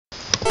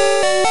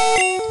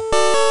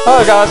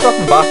Hello guys,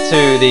 welcome back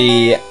to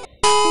the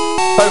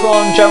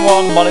Pokemon Gen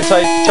 1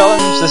 Monotype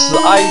Challenge. This is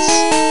Ice,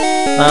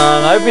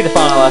 and I hope it'll be the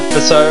final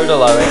episode,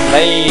 although it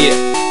may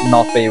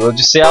not be. We'll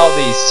just see how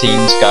these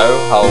teams go,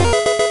 how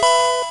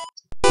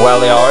well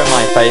they are in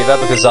my favour,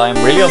 because I'm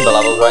really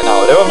underleveled right now.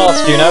 I do have an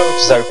Articuno,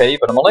 which is OP,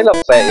 but I'm only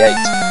level 38.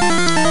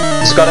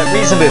 Just got it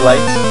reasonably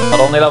late,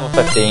 not only level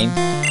 15.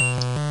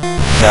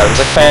 No, it was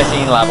like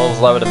 13 levels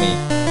lower than me.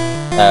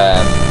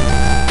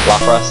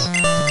 Lapras.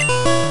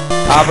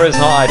 Abra is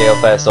not ideal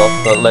first off,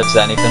 but lives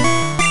anything.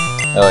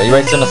 Oh, he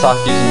wastes an attack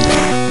using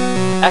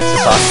X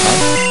attack,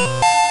 nice.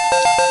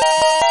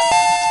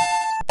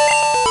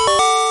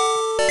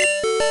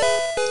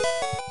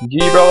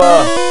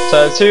 G-Brother!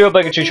 So, 2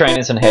 obligatory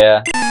trainers in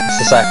here. It's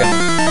the second.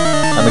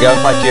 And we go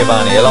and fight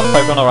Giovanni. A lot of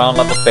Pokemon around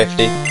level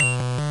 50.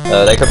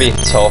 They could be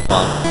tough,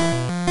 man.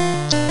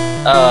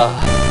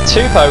 2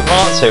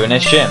 Pokemon, 2 in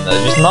this gym.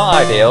 They're just not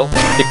ideal.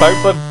 They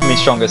both have my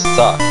strongest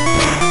attack.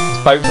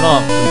 Both of them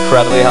are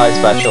incredibly high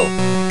special.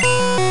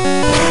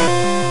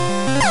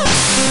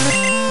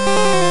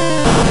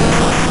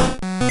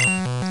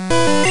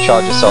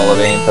 Charge a Solar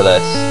Beam for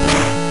this.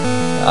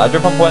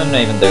 Hydro Pump wouldn't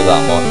even do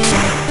that much.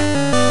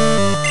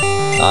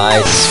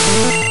 Nice.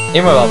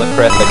 Even without the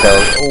critical.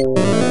 Ooh.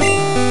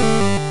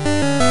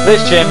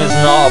 This gym is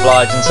not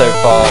obliging so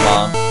far,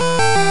 man.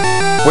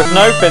 With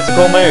no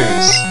physical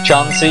moves,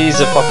 Chansey's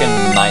a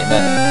fucking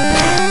nightmare.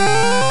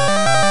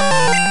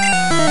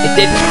 It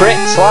didn't crit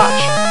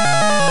slash.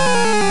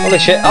 Holy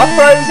shit, I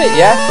froze it,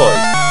 yeah boys.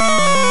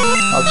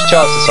 I'll just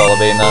charge the Solar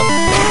Beam then.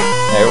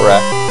 Here we're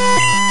at.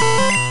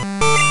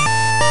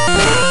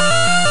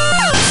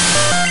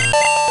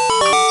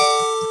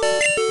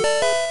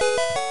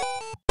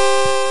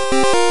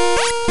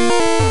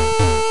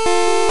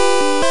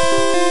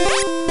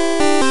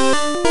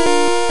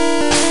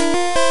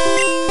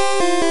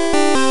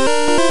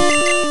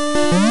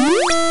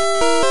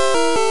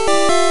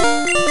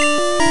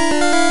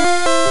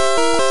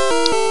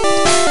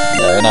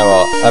 Yeah, you know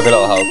what, every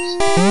little helps.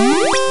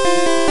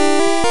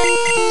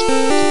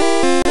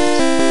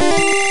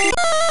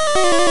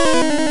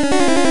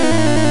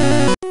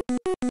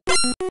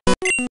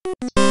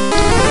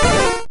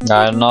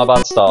 No, not a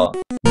bad start.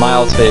 My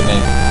outspeed me.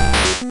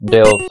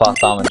 Deal flat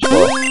damage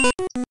for.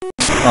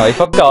 Oh, he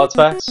fucked guard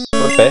specs.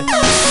 What a bitch.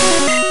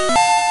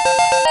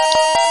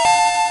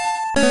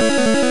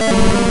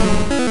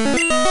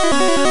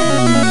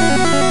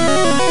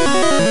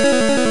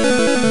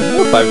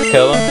 We'll both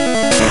kill him.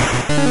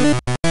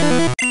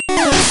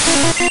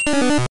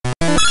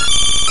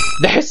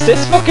 There's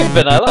this fucking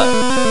vanilla.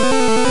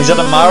 He's had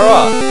a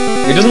Marowak.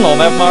 He doesn't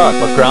normally have Marowak,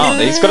 but ground.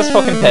 He's got his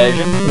fucking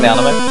Persian from the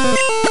anime.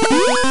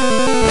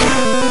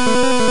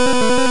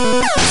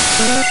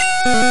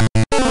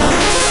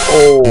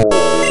 Oh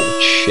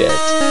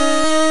shit.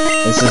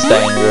 This is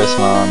dangerous,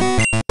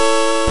 man.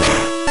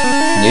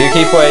 You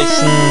keep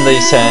wasting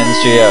these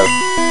turns, Geo.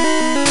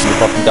 You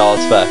fucking guard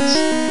specs.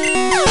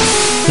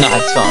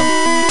 Nice one.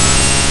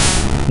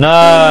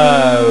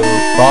 No!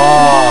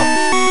 Fuck!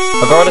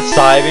 I got a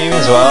Psybeam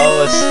as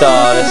well. This is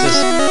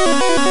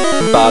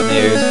bad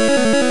news.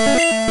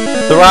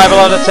 The rival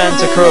of the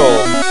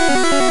Tentacool.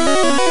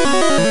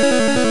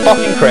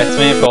 Fucking crits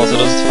me, of course it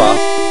does, it's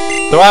fast.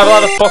 The rival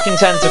had a fucking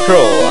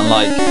Tentacool, and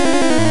like,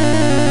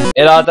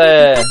 it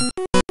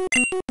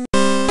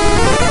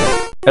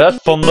had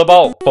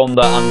Thunderbolt,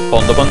 Thunder, and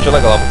Thunder Punch at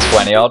like level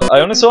 20 odd.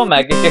 I only saw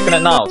Mega kicking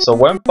it now, so I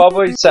won't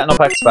bother setting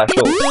up X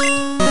special.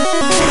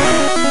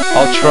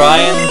 I'll try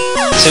and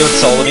see what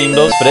Solar Beam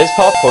does, but it is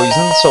part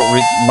poison, so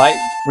it might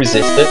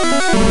resist it.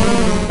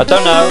 I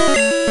don't know.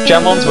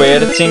 Gen 1's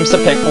weird, it seems to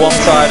pick one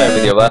side over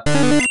the other,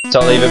 so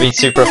it'll either be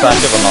super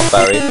effective or not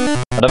very.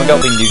 I don't think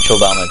it'll be neutral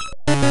damage.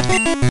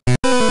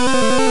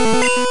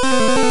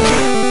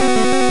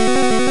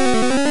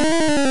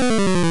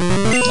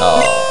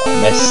 Oh,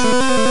 missed.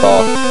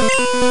 Fuck.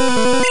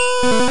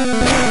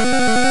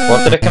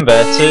 What did it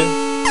convert to?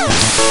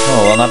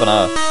 Oh, we'll never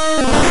know.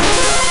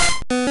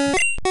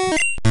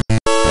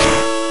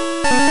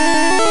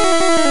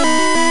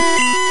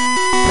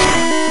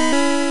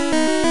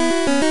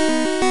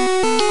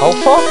 Oh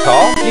fuck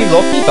off, you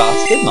lucky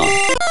bastard, man.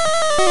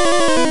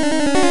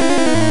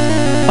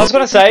 I was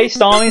gonna say,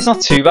 Starmie's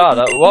not too bad.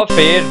 What I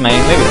feared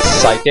mainly was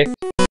Psychic,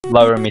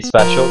 lowering me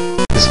special.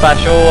 The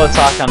special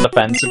attack and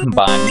defense are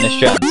combined in this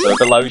gen, so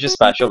if it lowers your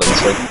special,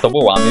 it's like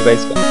double whammy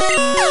basically.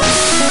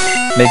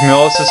 Make me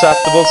more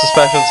susceptible to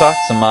special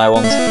attacks and my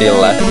ones feel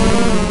less.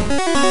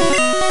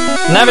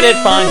 Never did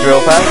find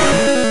Drill Peck,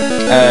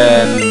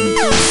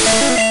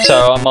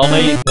 so I'm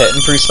only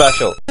hitting through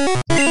special.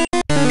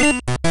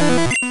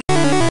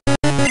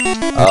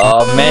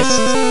 Oh,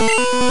 missed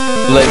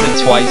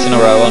Blizzard twice in a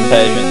row on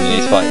Persian in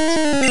these fights.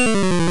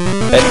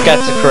 It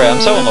gets a crit,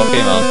 I'm so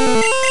unlucky, man.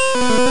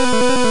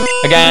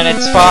 Again,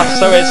 it's fast,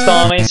 so it's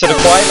Starmie, so they're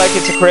quite like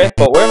it's a crit,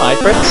 but where are my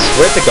crits?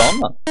 Where have they gone,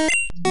 man?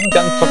 I'm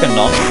getting fucking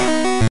none.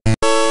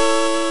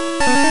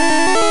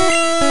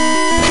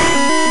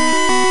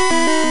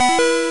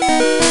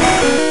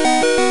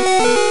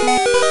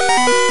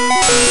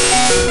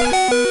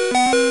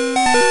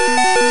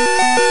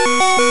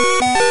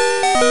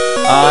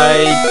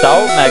 I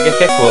doubt Mega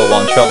Kick will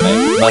one-shot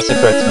me, unless it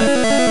crits me.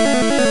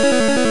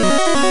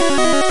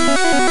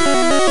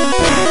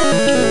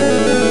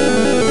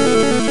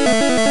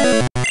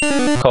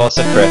 Of course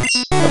it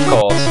crits, of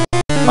course.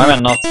 Why am I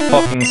not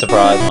fucking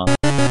surprised, man?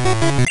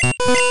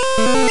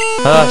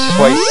 Ah, just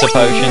wastes a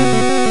potion.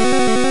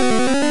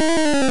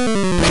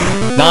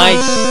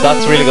 Nice!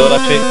 That's really good,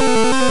 actually.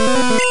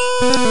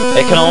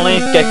 It can only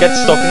get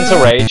stuck into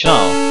Rage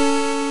now.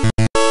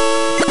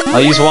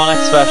 I'll use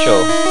 1x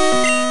special.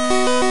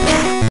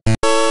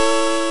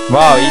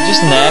 Wow, he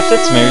just nerfed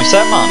its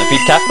moveset, man. If he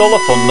kept all the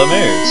Thunder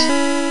moves.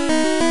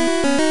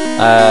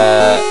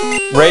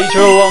 Rage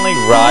will only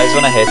rise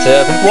when I hit it.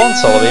 I think one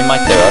Solar Beam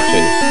might do,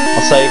 actually.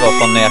 I'll save up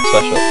on the X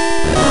special.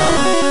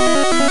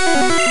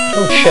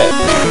 Oh shit.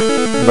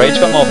 Rage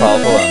got more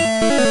powerful then.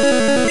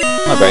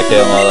 Not a great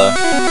deal more though.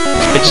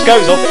 It just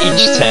goes up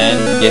each turn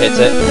you hit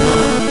it.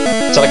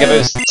 So like if it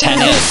was 10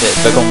 hits,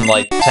 it'd become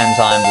like 10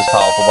 times as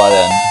powerful by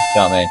then.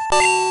 You know what I mean?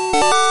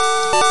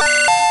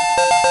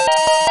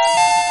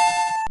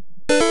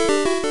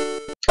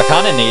 I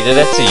kinda needed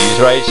it to use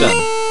Rage then.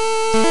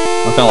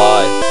 Not gonna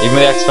lie. Even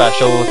with the X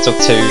special, it took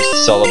 2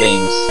 Solar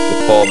Beams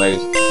with 4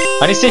 moves.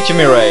 And he's teaching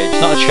me Rage.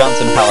 Not a chance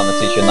in hell I'm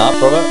teaching that,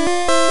 brother.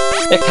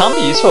 It can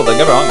be useful, don't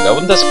get me wrong. I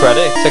wouldn't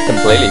discredit it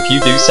completely if you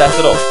do set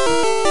it up.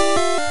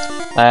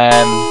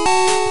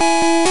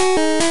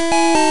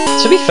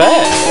 To be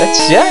fair,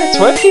 it's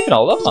worth keeping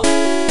hold of, man.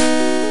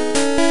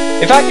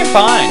 If I can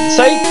find,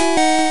 say,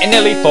 in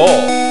Elite 4,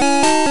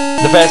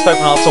 the first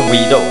Pokemon is a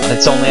Rhydon, and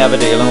it's only ever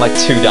dealing like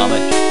 2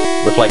 damage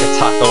with like a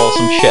tackle or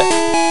some shit,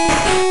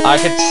 I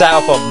could set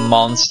up a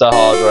monster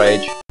hard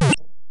Rage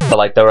for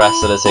like the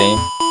rest of the team.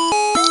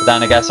 But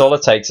then I guess all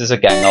it takes is a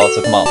Gengar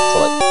to come on to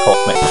like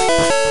cuff me.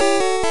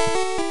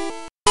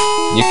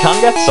 You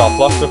can get soft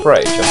locked with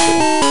Rage,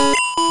 actually.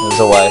 There's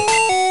a way.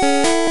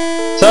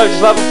 So,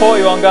 just level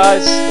 41,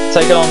 guys.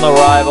 Taking on the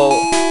rival.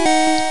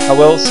 I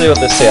will see what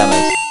this CM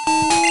is.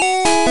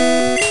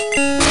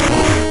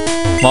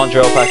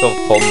 Montreal Pack of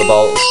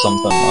Thunderbolt or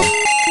something, man.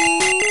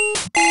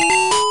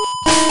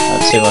 I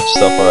have too much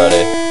stuff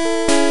already.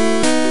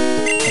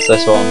 What's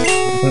this one?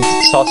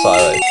 It's Toss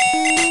Irate.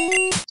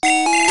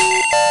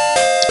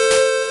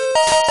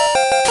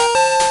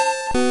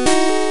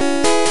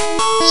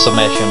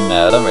 Submission,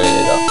 no, I don't really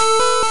need that.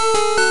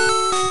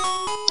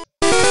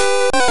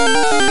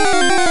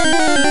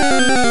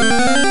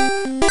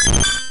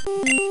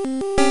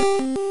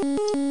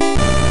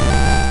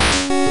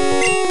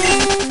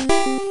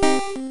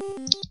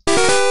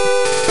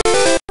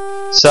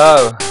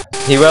 So,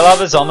 he will have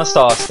a Zombie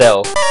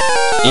still.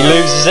 He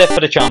loses it for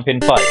the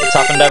champion fight. It's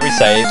happened every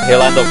save.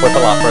 He'll end up with a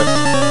Lapras.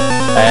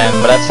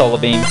 But that's Solar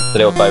Beam to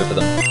deal with both of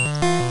them.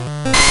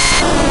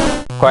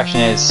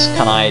 Question is,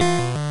 can I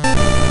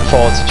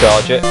afford to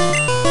charge it?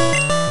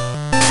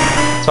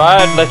 So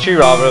I'd literally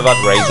rather have had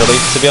Razor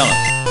Leaf, to be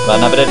honest. But I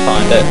never did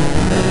find it.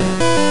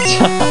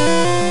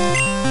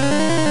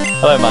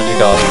 Hello,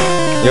 Magikarp.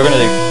 You're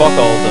gonna do fuck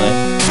all to me.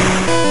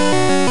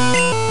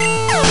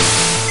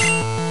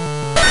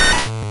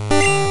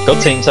 Good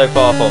team so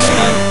far for me,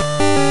 man.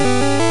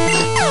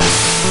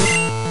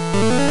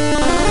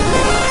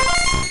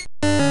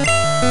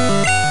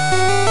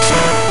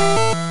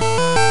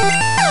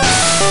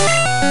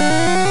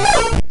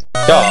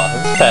 God,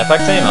 that's a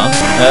perfect team, man.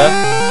 Yeah.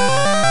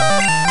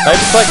 I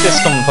just like this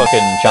come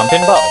fucking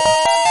champion battle.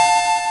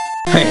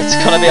 It's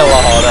gonna be a lot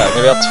harder.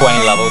 Maybe I'm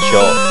 20 levels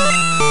short.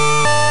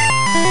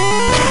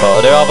 But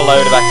I do have a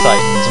load of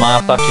Excitants. I might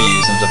have to actually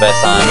use them for the first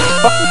time.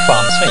 It fucking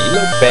farms me, you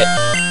little bit.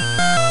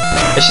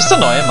 It's just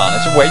annoying, man.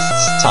 It just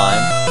wastes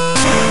time.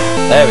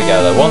 There we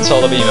go, though. One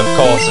Solar Beam, of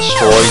course,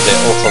 destroys it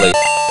utterly.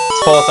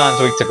 It's 4 times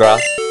weak to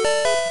Grass.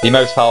 The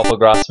most powerful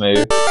Grass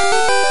move.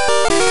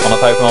 On a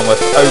Pokemon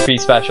with OP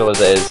special as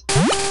it is.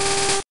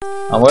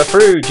 And we're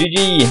through.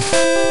 GG.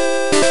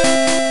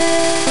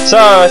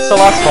 So, it's the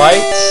last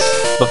fight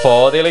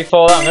before the Elite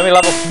Four. I'm going to be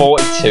level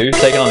 42,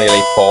 taking on the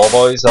Elite Four,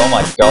 boys. Oh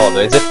my god,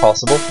 is it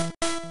possible?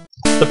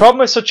 The problem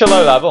with such a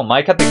low level,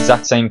 Mike had the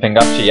exact same thing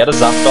actually. He had a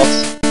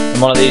Zapdos in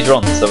one of these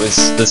runs that was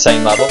the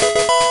same level,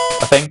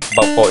 I think,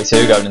 about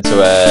 42 going into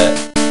the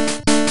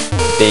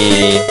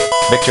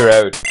Victory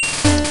Road.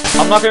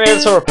 I'm not going to be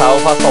able to repel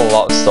past a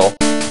lot of stuff.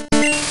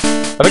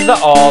 I think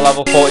there are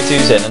level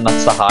 42s in, and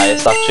that's the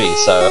highest actually,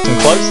 so I'm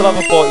close to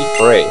level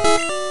 43.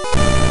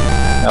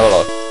 Have a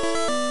look.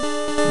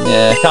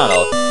 Yeah, kind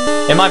of.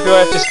 It might be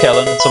worth just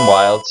killing some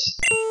wilds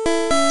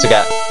to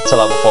get to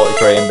level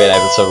 43 and being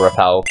able to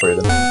repel through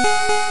them.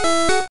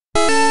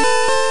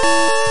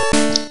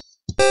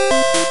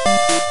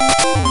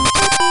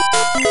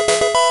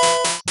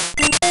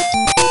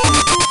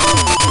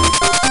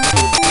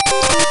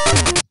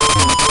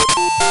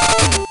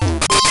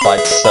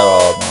 Spikes so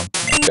hard, man.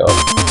 Oh god.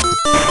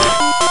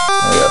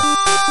 There we go.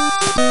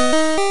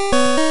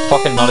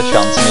 Fucking not a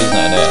chance I'm using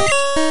it in here.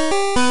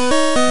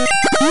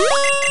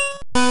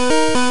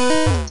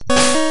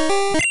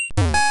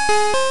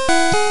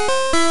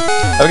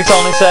 I think it's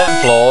only certain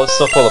floors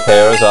stuff will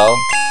appear as well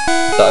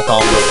that I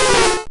can't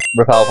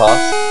repel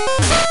past.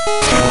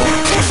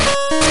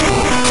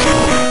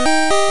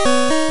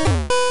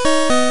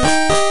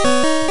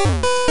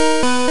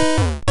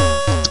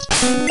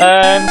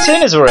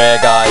 seeing as we're here,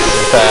 guys, to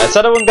be fair. I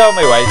said I wouldn't go on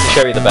my way to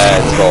show you the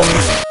birds, but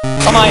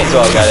I might as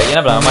well get it. You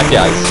never know, it might be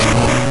ice.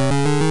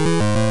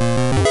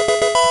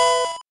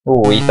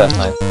 Ooh, ether,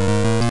 nice.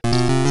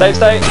 Save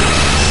state.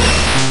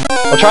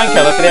 I'll try and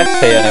kill it for the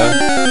XP anyway.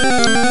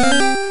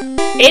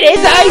 It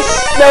is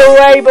ice! No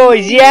way,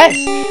 boys, yes!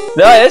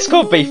 No, this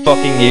could be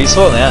fucking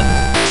useful in the end.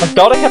 My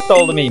god, I kept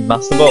hold of me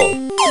Master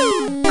Ball.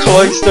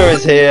 Cloyster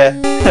is here.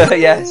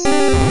 Yes.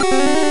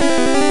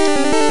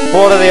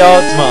 What are the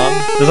odds, man?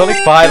 There's only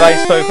 5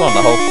 ice Pokemon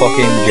the whole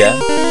fucking gen.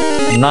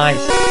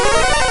 Nice.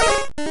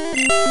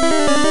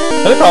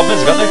 The only problem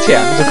is I've got no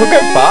TMs. I could go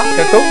back.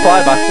 I could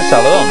fly back to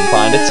Celadon and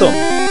find it some.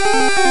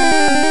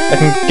 I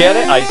can get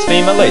it Ice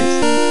Beam at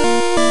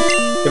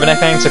least. Give a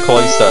nickname to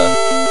Cloyster.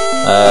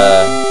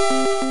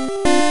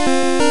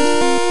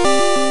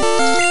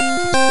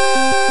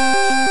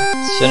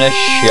 It's in a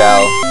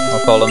shell.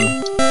 I'll call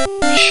him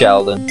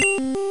Sheldon.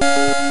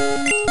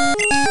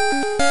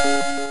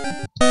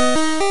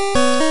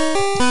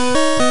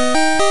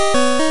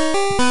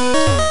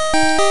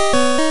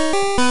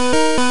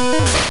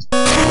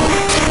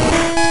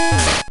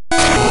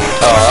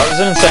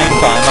 Insane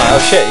climb, man. Oh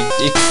shit,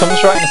 he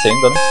comes right in the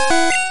scene, doesn't he?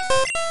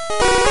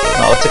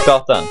 Oh, what's it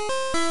got then?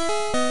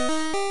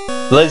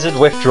 Blizzard,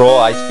 Withdraw,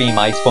 Ice Beam,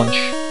 Ice Punch.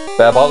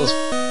 Bear Bottle's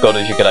good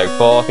as you get out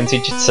for. I can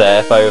teach it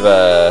Surf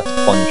over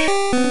Punch.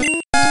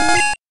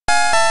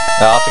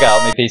 I have to get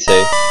out my PC.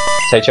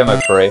 It's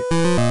HMO free.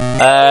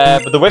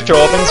 But the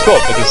Withdraw thing's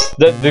good because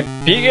the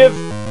beauty of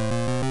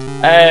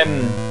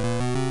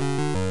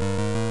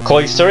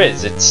Cloyster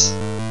is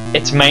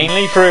it's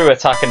mainly through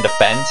attack and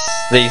defense.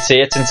 You see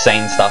its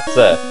insane stats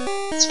there.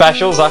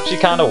 Special's actually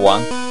kind of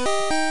wank.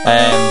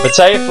 But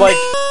say if like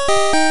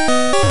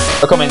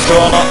I come into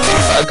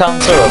a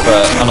counter of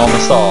a normal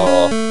star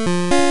or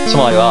something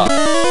like that.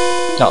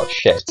 Oh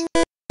shit.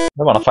 I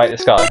don't want to fight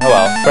this guy. Oh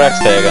well, for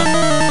XP again.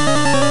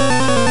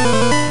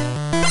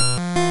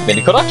 I mean,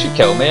 he could actually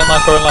kill me at my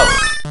current level.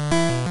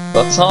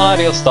 But it's not an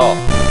ideal start.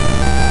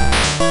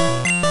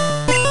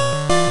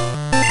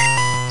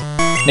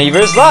 Neither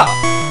is that.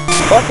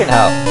 Fucking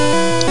hell.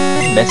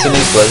 I'm missing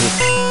these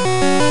blizzards.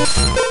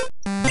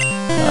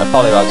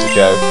 Probably that's a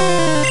joke.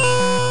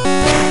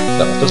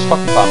 Just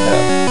fucking fan me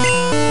up.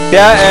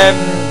 Yeah,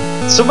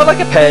 something like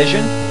a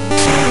Persian.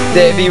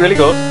 It'd be really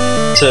good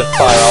to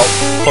fire out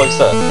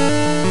Cloyster.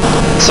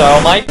 So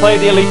I might play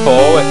the Elite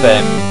Four with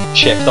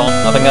Shift on.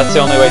 I think that's the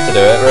only way to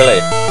do it,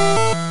 really.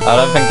 I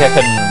don't think I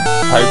can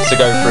hope to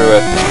go through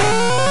it.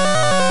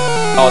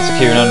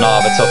 Articuno and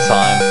not have a tough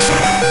time.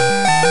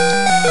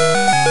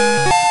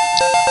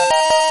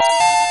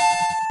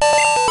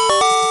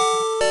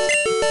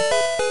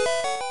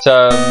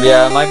 So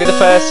yeah, it might be the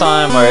first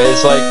time where it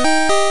is like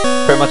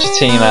pretty much a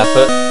team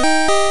effort.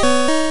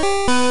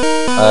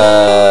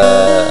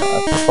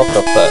 I fucked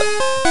up there.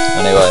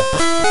 Anyway,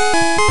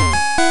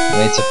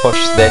 I need to push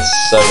this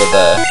over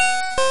there.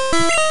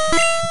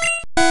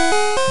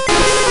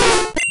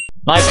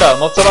 Nice though,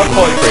 I'm up to about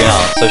 43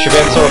 now, so I should be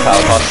able to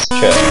repel past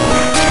shit.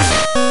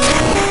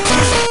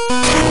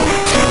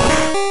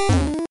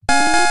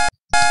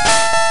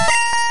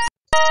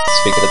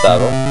 Speak of the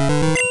devil.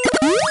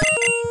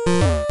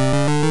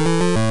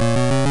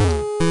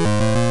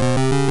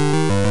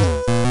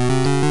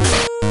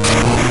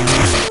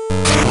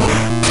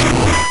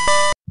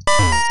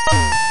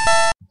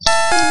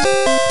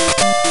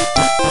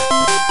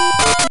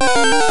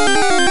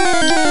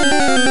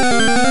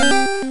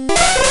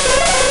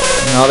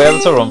 I'll be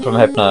able to run from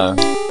Hypno.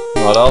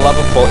 Right, I'll have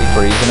a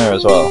 43 in her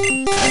as well.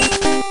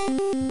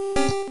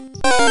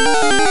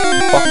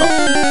 Fuck off.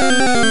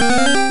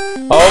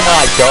 Oh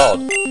my god!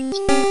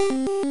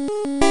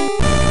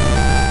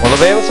 Will I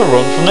be able to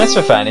run from this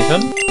with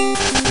anything?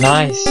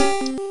 Nice.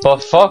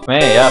 But fuck me,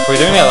 yeah, if we're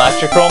doing the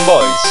electric run,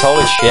 boys,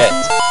 holy shit.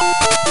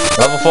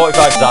 Level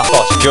 45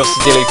 Zapdos just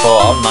to delete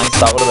 4, how nice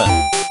that would have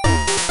been.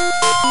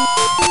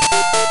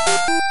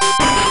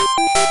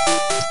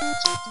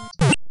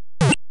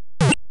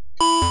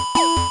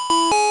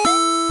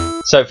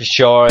 So for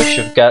sure I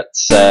should get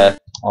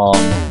on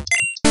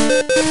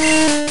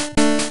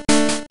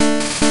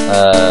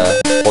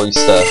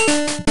Oyster.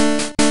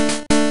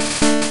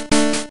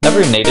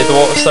 Never even needed the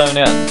Water Stone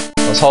in.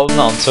 I was holding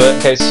on to it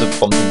in case I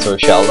bumped into a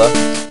shell though.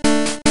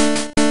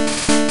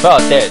 Well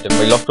I did, and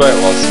we looked where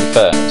it was to be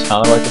fair. It was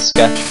kind of like a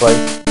sketch play.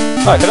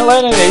 Oh, can I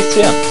learn any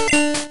ATM?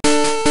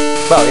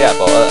 Well yeah,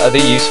 but are they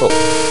useful?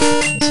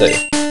 Let's see.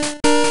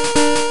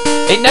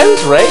 It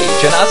knows Rage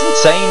and has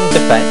insane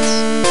defense.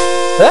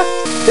 Yeah.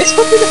 This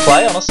could be the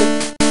play, honestly.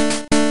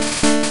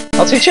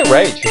 I'll teach it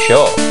Rage for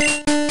sure.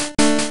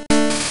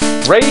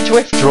 Rage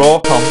Withdraw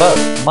combo.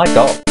 My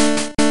god.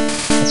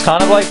 It's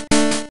kind of like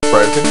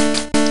broken.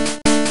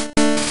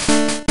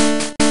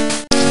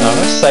 No, I'm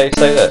gonna save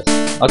this.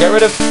 I'll get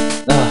rid of.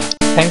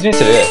 It pains me to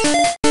do this.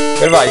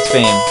 Get rid of Ice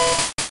Beam.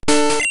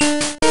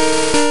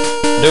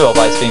 I'll do all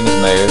Ice Beam as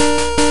move.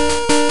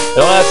 I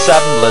don't have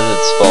 7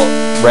 blizzards, but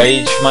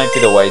Rage might be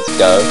the way to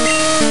go.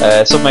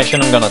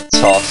 Submission I'm gonna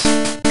toss.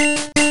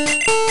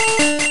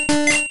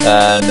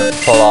 And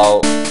pull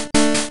out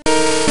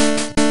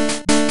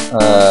Sir.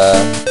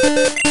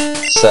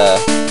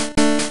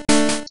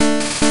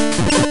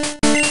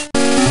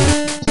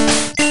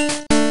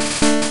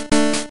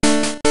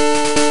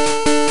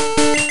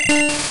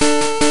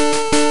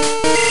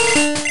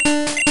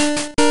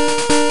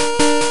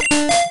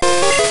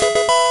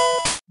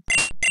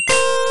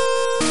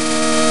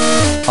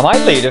 I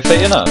might lead it for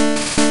you know.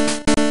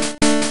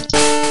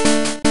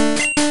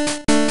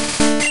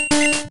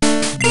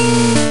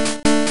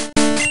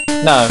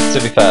 No, to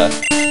be fair.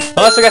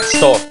 Unless I get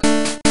stuck.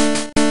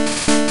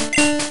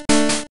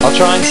 I'll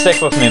try and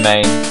stick with my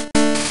main.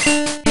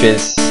 Which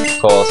is, of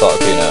course,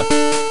 Articuno.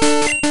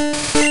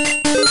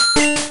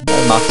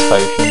 No max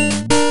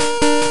potion.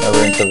 No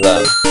room for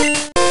them.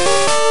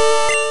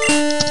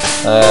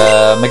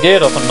 Am I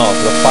geared up or not?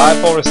 I've got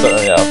 5 forest.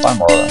 Yeah, I'll find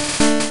more of them.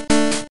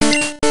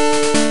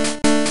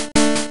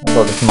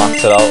 I'll just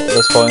max it out at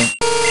this point.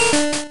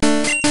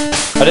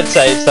 I did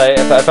save state.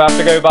 If I have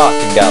to go back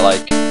and get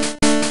like,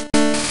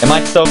 it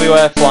might still be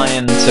worth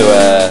flying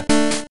to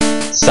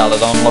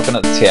Celadon, looking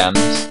at the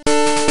TMs.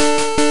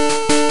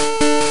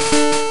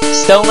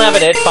 Still never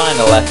did find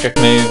an electric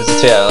move as a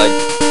TM. Like,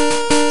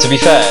 to be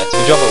fair, to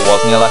be job it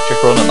wasn't the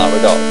electric run in that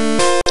regard.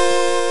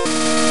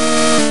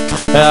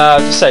 I'll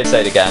just save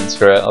state again.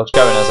 Screw it. I'll just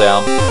go in as I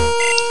am.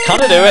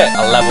 Can I do it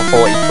at level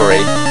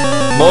 43?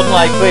 More than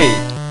likely.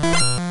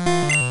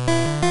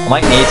 I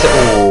might need to.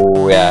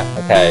 Oh yeah.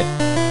 Okay.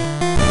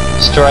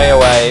 Straight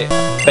away.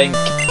 I think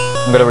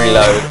I'm gonna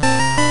reload.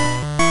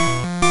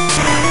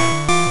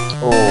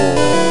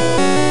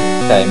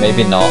 Okay,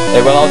 maybe not.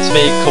 It will have to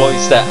be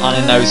Cloyster and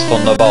it knows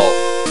Thunderbolt.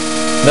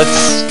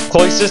 That's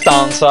Cloyster's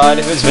downside.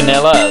 If it was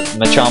vanilla,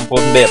 Machamp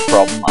wouldn't be a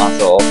problem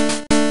at all.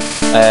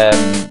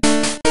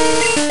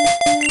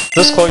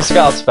 Does Cloyster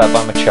get outsped by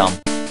Machamp?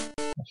 I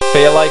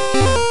feel like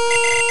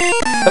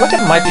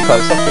it might be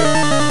close up here.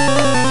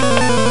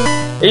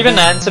 Even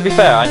then, to be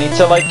fair, I need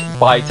to like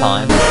buy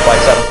time, buy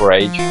set up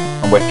Rage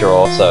and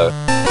withdraw. So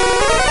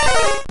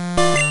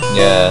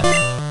yeah,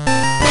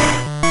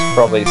 it's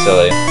probably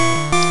silly.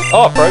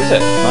 Oh, I froze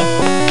it. Nice.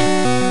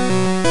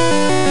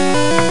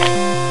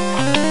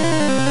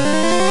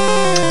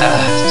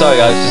 Sorry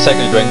guys, just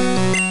taking a drink.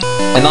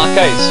 In that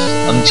case,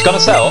 I'm just gonna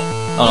set up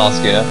on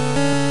Articuno.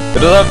 It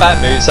doesn't have better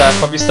moveset,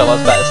 probably still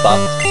has better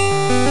stats.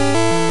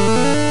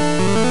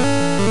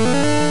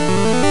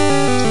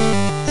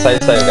 Save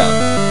again.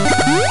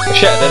 Oh,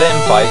 shit, I did it in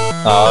fight.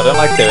 Oh, I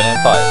don't like doing it in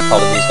fight.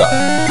 Apologies guys.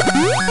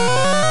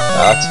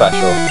 Oh, that's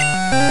special.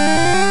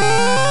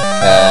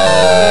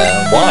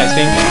 Why? It's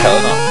being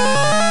killed now.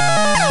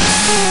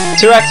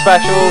 2x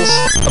specials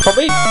are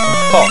probably.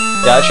 Oh,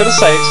 yeah, I should have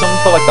saved some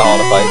for like the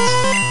harder fights.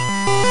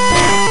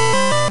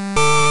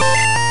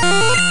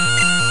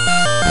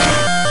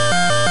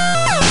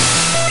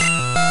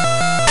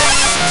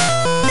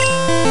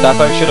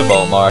 Definitely should have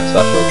bought more X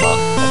specials, man.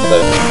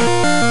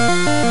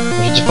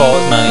 I should just bought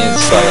as many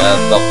as like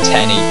about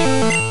 10 each.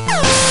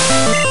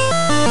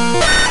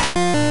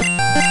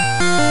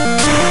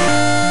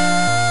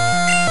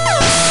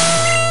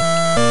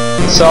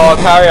 So I'll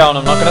carry on.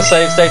 I'm not going to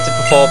save state it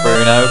before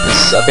Bruno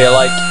because I feel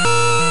like.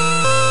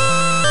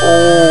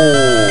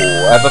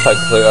 Oh, I have a Poke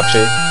Flute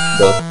actually.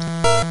 Good.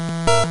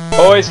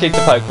 Always keep the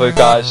Poke Flute,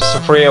 guys. Just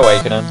a free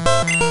awakening.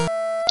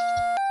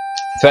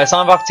 First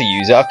time I've had to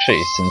use it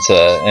actually since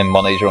in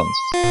one of these runs.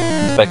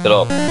 Since picked it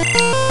up.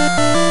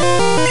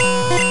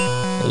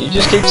 You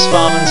just keep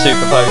spamming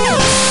super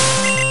potions.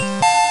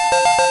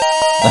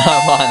 I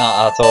don't mind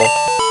that at all.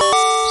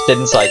 Just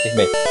didn't psychic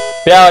me.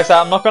 But yeah, like I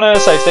said, I'm not gonna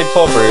save state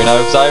before Bruno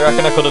because I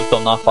reckon I could have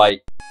done that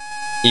fight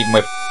even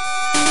with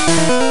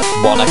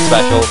 1x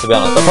special. To be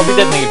honest, I probably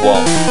did need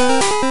 1.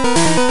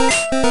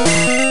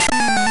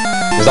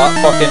 Because that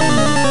fucking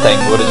thing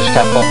would have just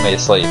kept putting me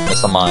asleep.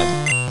 It's on mine.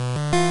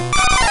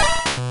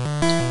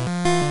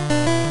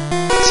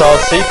 So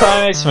I'll see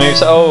Primate's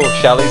moves. Oh,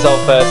 Shelly's out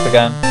first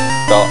again.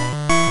 Got.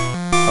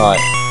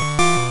 Right.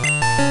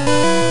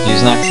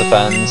 Use next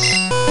defense.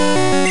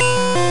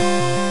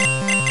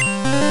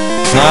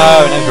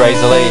 No,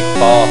 Razor Leaf.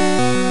 Oh.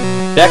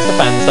 The X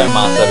defense don't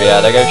matter, but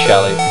yeah, there goes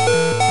Shelly.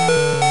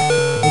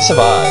 He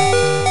survived.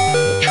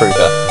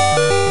 Trooper.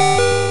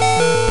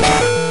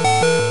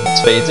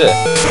 Speeds it.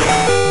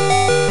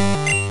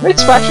 Mid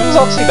special is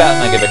obviously better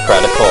than I give it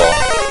credit for.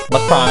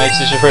 Unless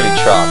Primate's is just really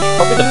trash.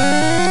 Probably the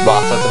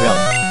latter, to be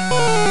honest.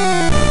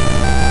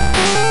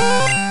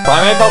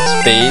 Primate helps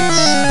speeds.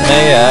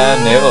 Yeah,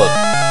 it would.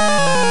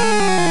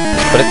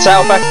 But it's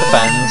out back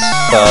defense,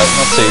 so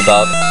not too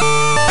bad.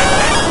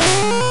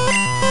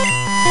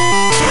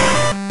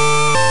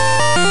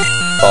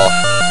 Oh.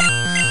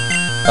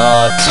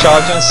 Oh, it's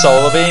charging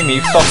Solar Beam,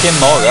 you fucking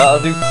mug. That'll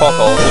do fuck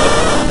all to it.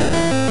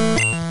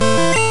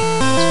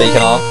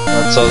 Speaking of,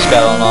 let's all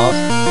get on ours.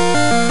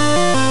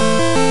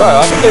 Bro,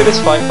 I can do this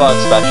fight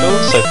 5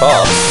 specials so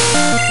far.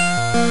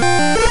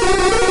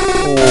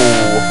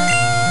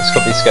 This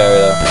could be scary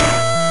though.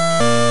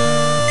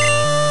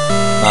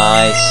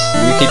 Nice.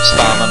 You keep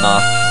spamming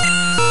that.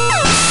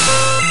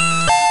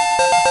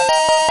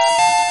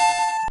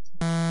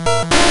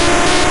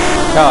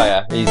 Oh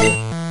yeah, easy.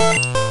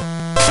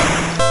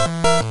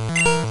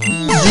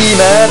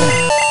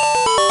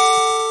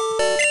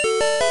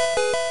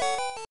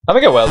 I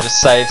think I will just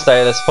save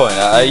stay at this point.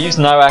 I use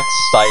no X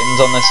items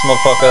on this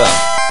motherfucker then.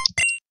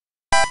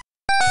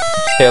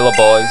 Kill the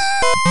boys.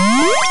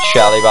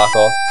 Shelly back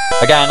off.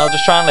 Again, I'll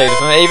just try and lead it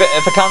from even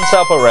if I can't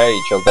set up a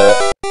rage, I'll do it.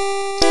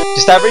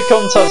 Just every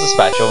cunt has a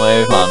special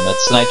move, man.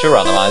 It's the nature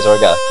of randomiser, I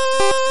guess.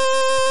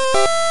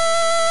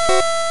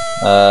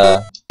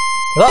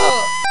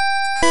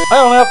 I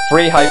only have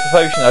 3 hyper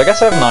potions. I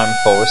guess I have 9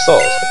 full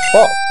restores. What the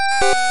fuck?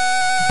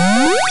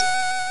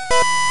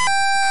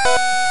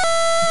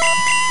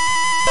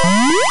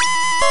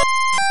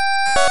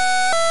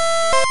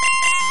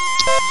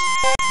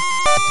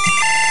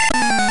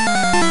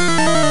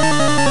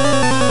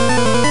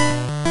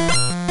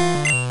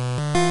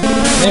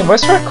 I mean,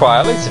 Whisper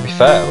quietly, to be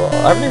fair, but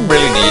I haven't even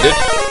really needed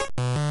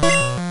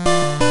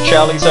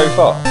Shelly so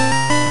far.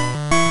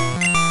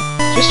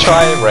 Just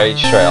try a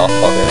rage straight off,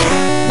 fuck it.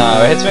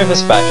 No, it hits me with a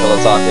special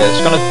attack, it's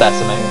just gonna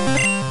decimate.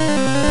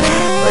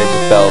 Rage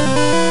is building.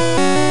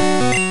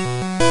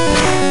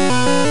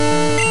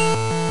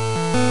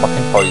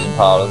 Fucking poison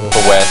powder was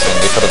the worst thing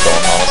they could have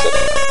done, honestly.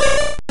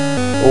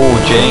 Ooh,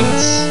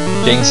 Jinx.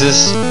 Jinx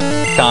is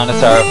kinda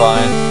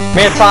terrifying.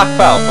 Me attack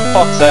fell, for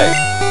fuck's sake.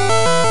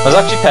 It was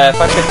actually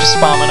perfect at just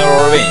spamming her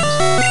aura beams.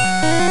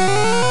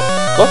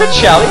 Look at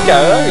Shelly go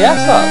though,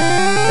 yes that.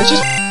 It's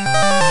just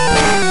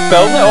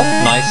building it up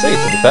nicely,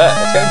 to be fair.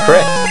 It's getting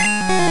crit.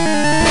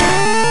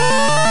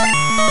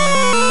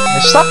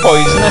 It's just that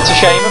poison, it's a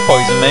shame it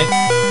poisoned me.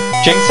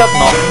 Jinx had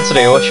nothing to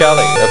do with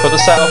Shelly, I could have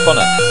set up on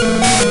it.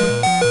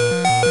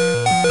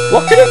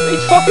 Look at him,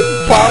 he's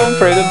fucking plowing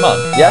through them, man.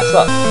 Yes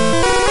that.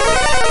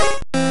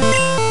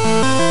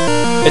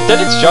 It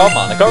did its job,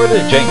 man, it got rid of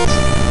the Jinx.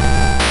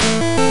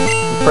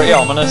 Pretty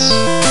ominous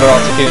for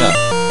Articuno.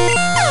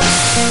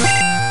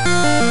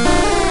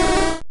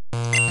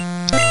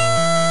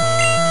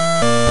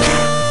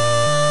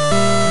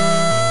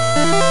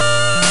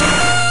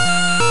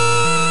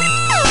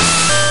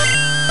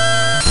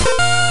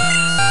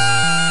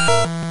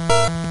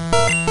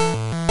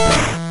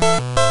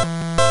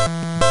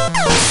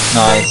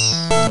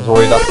 Nice. I was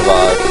worried that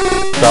survived.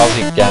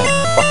 Drowsy again.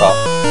 Fuck off.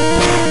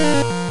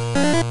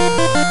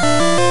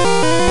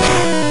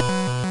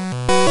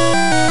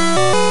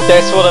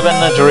 This would have been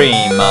the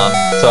dream, man,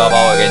 to have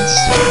out against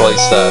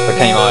Cloister if it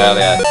came out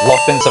earlier.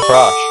 Locked into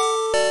Thrash.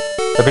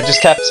 If it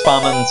just kept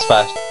spamming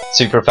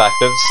super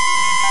effectives,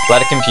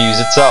 let it confuse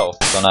itself,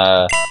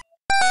 gonna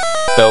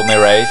build me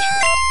rage.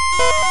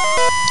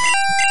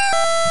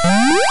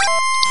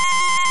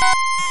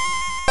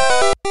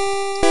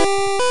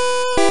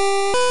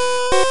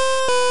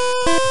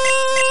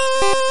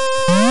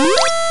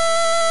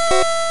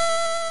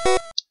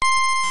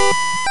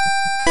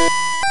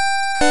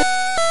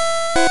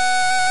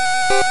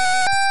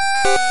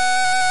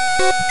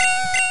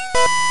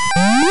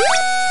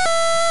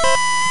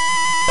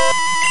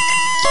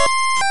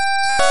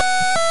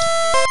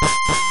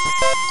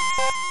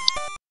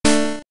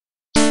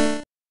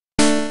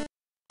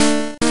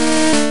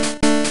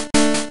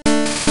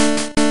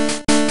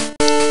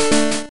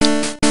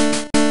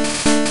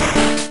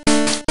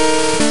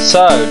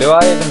 So, do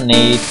I even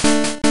need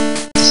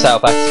to set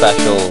up X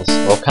specials,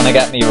 or can I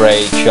get me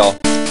rage shot?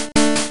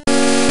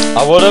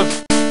 I would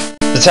have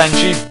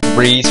potentially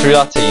breezed through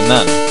that team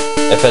then,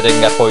 if I didn't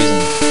get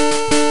poisoned.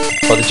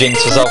 But the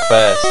Jinx was out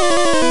first.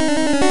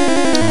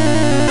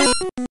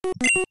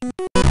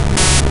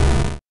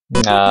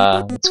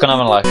 Nah, it's gonna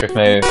have an electric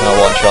move and it'll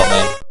one-shot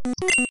me.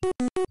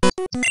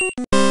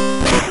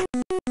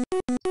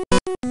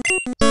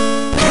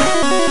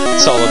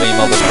 Solar Beam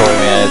will destroy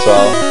me as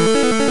well.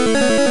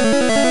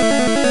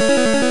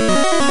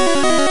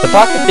 The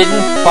fact it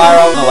didn't fire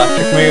out an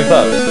electric move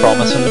though is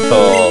promising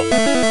for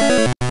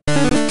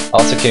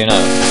Articuno.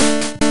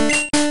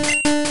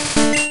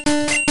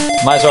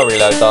 Might as well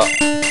reload that.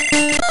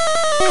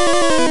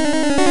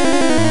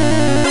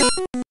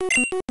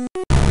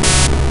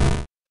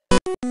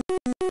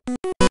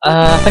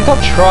 I think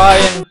I'll try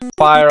and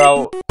fire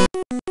out.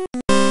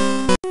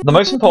 The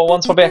most important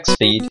one's probably X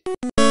speed.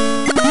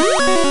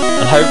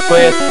 And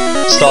hopefully it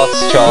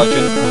starts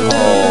charging.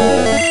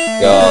 Oh,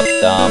 god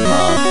damn,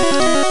 man.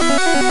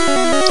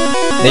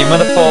 Even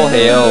with a full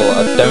heal,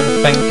 I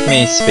don't think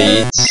me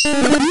speed's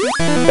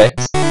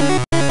fixed.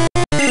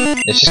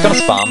 It's just gonna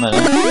spam,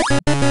 innit?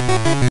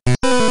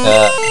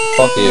 Yeah,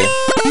 fuck you.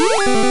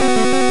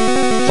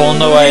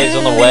 Thunder Wave's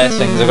one of the worst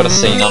things I've ever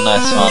seen on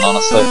this, man,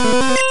 honestly.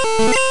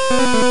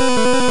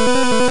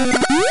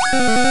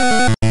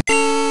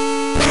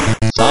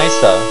 Nice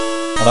though.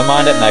 I don't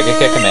mind it mega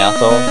kicking me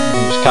at all. I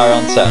can just carry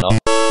on setting up.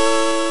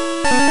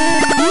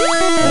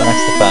 The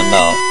next defend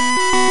now.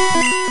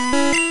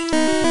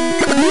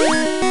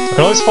 I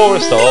can always full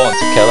restore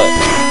once I kill it.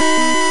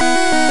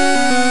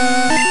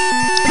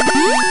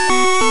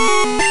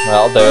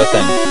 Well, I'll do a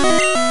thing.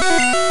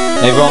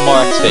 Maybe one more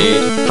X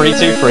speed.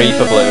 3-2-3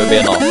 for blue would be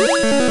enough.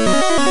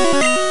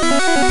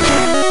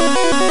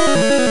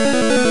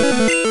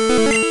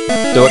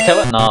 Do I kill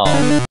it now?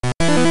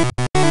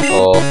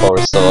 Or full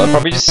restore? I'd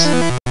probably just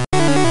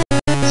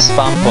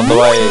spam Thunder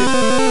Wave.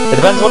 It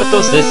depends what it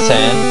does this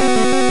turn.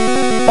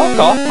 Fuck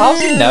off, how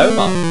does he know,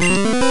 man?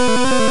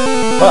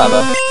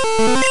 Whatever.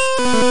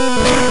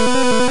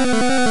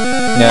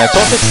 Yeah, of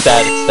course it's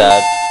dead, it's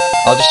dead.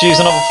 I'll just use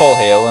another full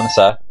heal in a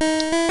sec.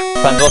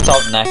 Depends what's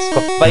out next.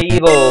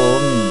 Clefable.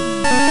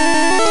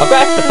 I've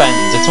got X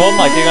defense. It's more than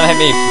likely you're gonna hit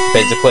me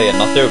physically and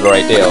not do a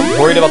great deal. I'm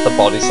worried about the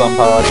body slam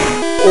power.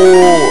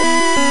 Oh,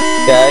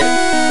 okay.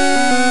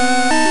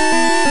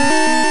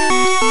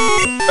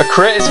 A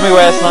crit is my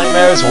worst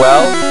nightmare as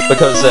well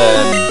because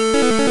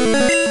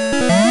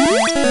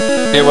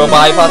it will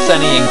bypass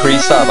any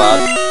increase that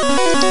bad.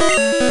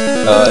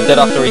 I did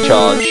have to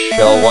recharge.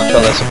 I'll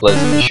one-shot this with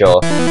Blizzard for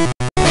sure.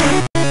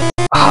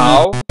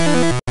 How?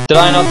 Did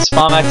I not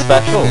spam X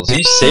specials? Are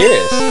you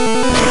serious?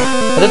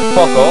 I did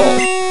fuck all.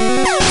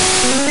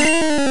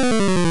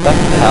 What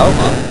the hell,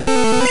 man?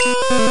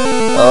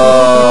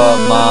 Oh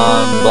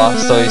man,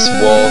 Blastoise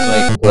walls me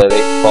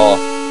completely. Fuck.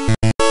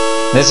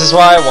 This is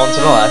why I wanted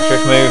an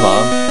electric move,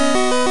 man.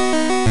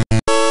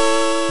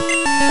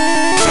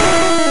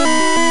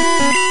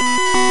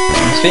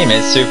 This beam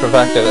is super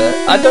effective.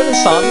 I don't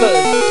understand it.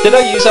 Did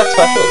I use that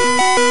special?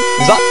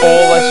 Is that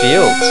all I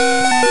shield?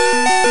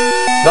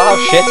 Is that how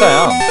shit I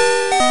am?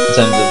 In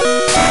terms of...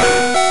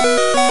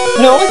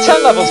 No, only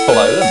 10 levels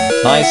below them.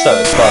 Nice though,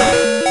 it's fun.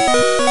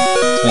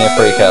 It's me a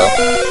free kill.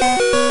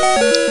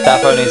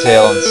 Defo needs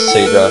heal on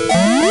Seedra.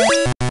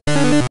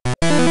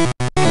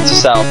 Needs to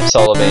set up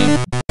Solar Beam.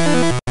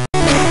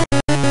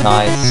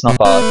 Nice, not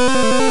bad.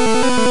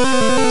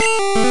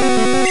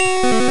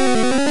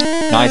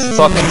 Nice, it's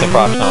locked into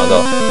Crash now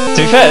though.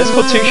 To be fair, this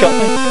could two-shot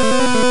me.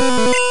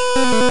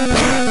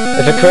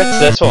 If it crits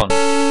this one.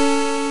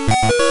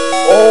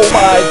 Oh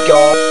my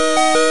god.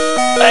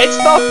 It's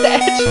not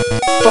dead!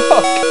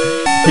 Fuck!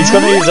 He's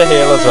gonna use a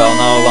heal as well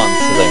now,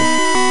 Lance, I think.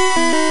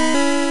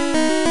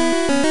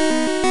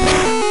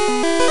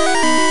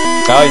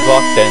 Oh, he's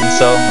locked in,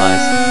 so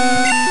nice.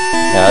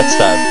 Yeah, it's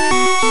dead.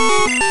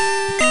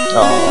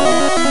 Oh.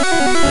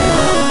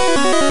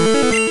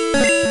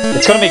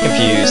 It's gonna be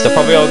confused. They'll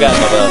probably all get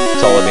another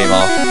Solar Beam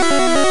off.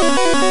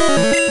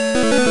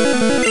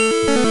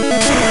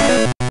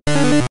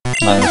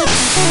 Nice.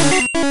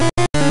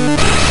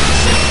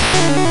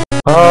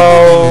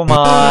 Oh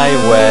my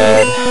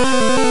word.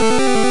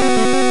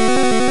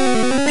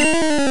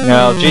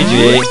 No,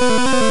 GG.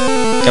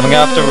 I'm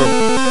gonna have to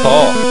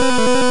report.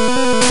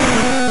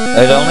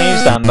 I'd only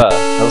used Ember.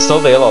 It'll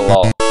still deal a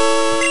lot.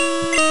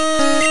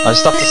 I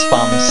just have to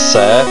spam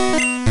Surf.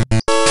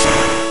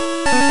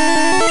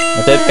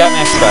 I did get my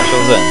X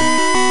specials in.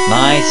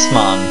 Nice,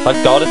 man.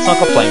 Thank God it's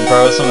not a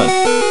flamethrower or something.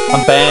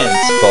 I'm burnt,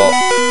 but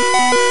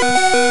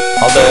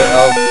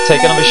I'll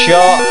take another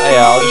shot.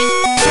 Yeah, I'll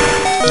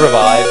just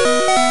revive.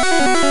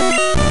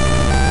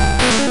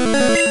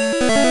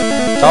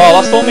 Oh, I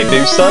lost all my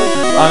boost though.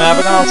 I'm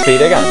never gonna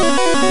outspeed again.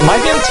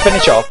 Might be able to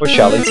finish off with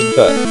Shelly to be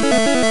fair.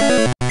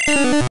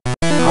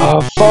 Oh,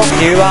 fuck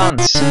you,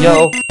 Lance.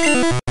 Yo.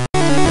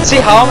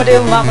 See how am I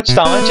dealing that much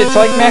damage? It's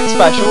like my X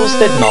specials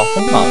did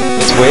nothing, man.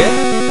 It's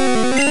weird.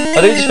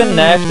 I've just been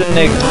nerfed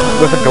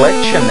with a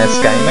glitch in this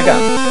game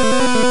again.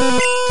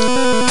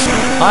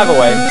 Either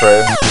way, I'm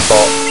through,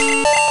 but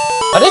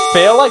I did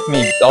feel like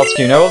me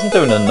Articuno wasn't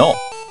doing enough.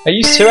 I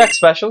used 2 X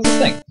specials, I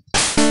think.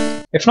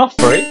 If not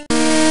 3.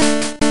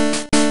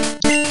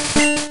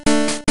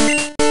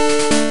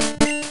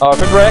 Oh, I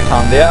could rare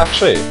Candy it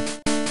actually.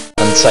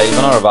 And save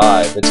on a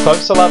revive. It's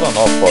close to leveling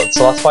up, but it's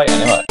the last fight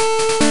anyway.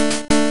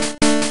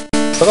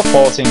 Still got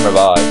 14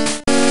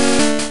 revives.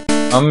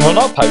 We're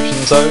not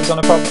potions though, it's not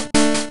a problem.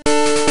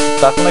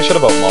 Definitely should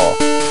have bought more.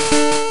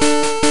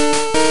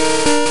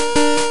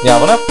 Yeah,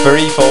 I'm gonna have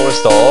 3 full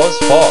restores.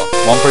 Fuck.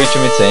 1 for each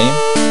of my team.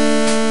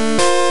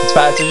 It's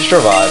better to just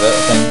revive it,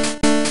 I think.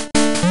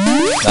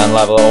 Then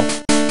level up.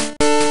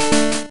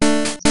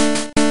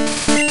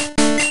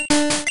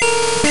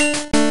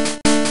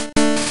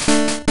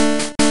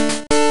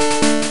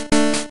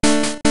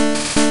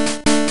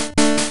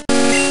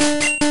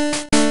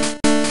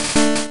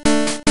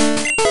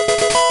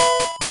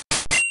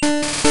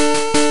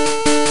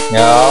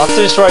 Yeah, I'll have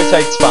to just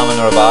rotate spam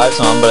and revives,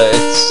 man, but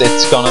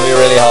it's gonna be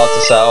really hard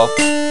to set up.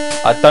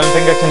 I don't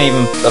think I can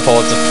even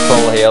afford to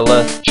full heal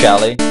the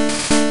Shelly.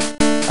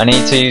 I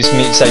need to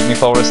save me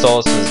full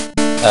restores for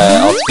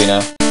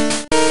Articuno.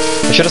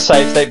 I should have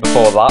saved state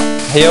before that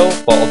heal,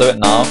 but I'll do it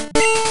now.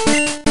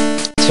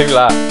 2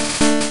 left.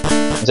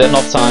 Is it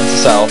enough time to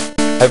set up?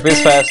 Hopefully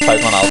his first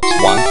Pokemon out is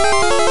 1.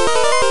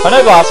 I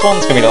know the last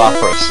one's gonna be the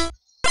Lapras.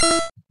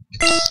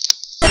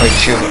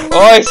 Raichu.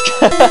 Oh, he's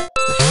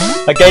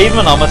I gave him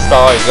an Armor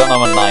Star, he's got an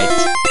Armor Knight.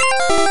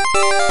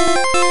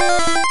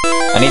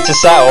 I need to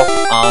set up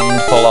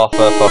and pull off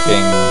a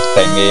fucking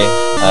thingy.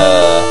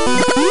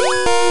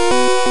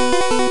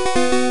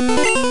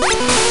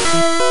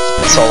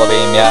 Solar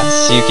Beam,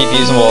 yes. You keep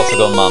using Water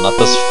Gun, man. That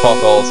does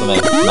fuck all to me.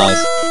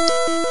 Nice.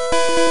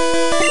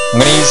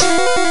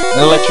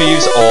 I'm gonna literally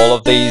use all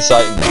of these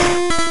items.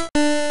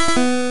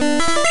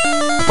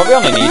 I probably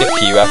only need a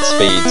few X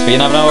speeds, but you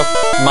never know if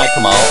it might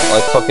come out,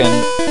 like fucking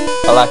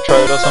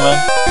Electrode or something.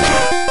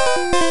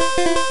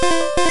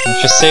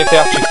 Let's just see if they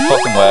actually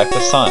fucking work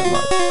this time,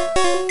 like.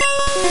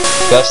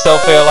 I still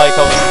feel like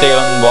I was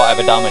dealing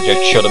whatever damage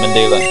I should have been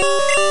dealing.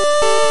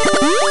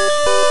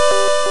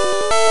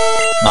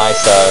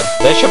 Nice though.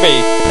 This should be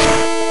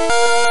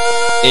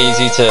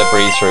easy to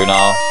breathe through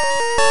now.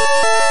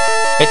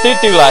 It did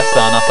do less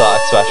than after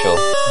that special.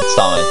 It's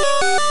damage.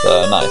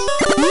 So nice.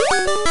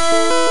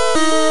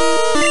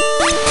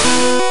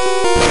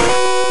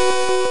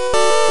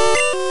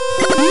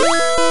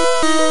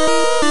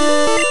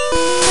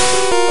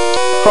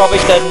 Probably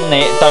don't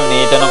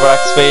need another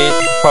X speed.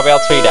 Probably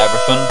outspeed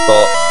everything,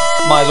 but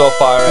might as well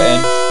fire it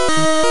in.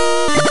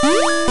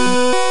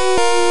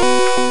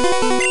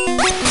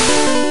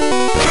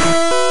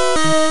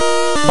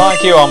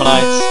 Thank you,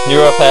 Omanyte.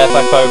 You're a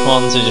perfect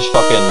Pokemon to just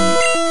fucking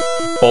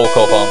bulk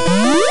up on.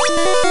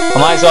 I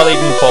might as well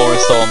even full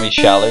restore me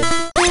Shelly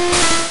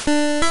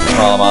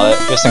while I'm at it,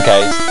 just in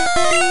case.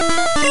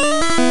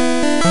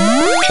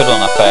 Should have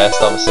done that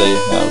first, obviously.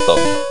 Yeah, I was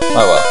dumb.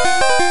 Oh well.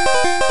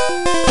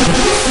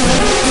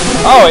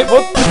 Oh, it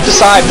would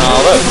decide now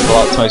though,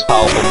 what's the most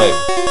powerful move.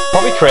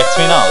 Probably crits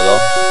me now though.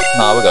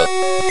 Nah, we're good.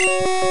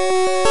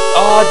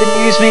 Oh, I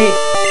didn't use me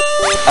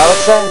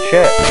Elixir?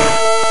 Shit.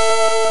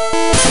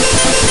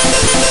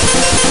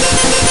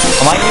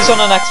 I might use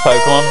on the next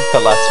Pokemon if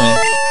it lets me.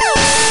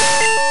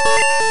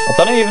 I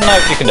don't even know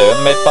if you can do it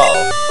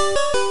mid-battle.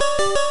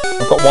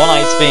 I've got one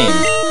Ice Beam.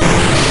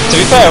 To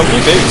be fair,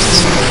 only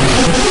boosts.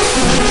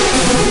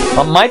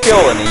 That might be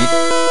all I need.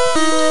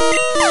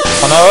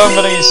 I know I'm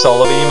going to use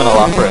Solar Beam and a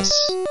Lapras.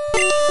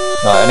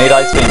 Right, I need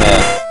Ice Beam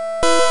here.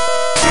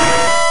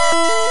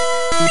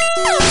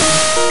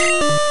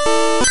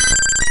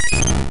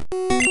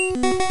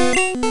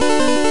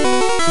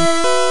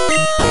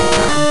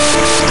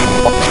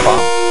 What the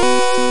fuck?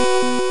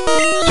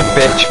 Such a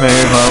bitch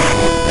move, man.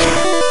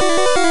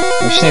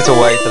 We just need to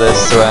wait for this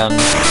to end.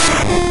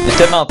 It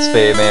did not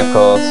speed me, of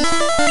course.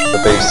 The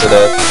booster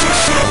did.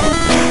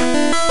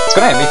 It's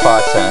going to hit me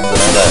 5 turns,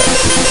 isn't it?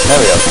 There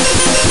we go.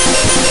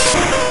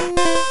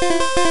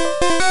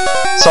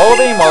 Solar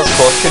Beam was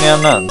clutching him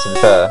then, to be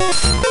fair.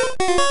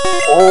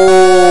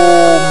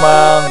 Oh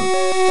man.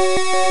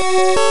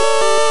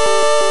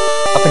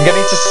 I think I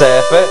need to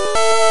surf it.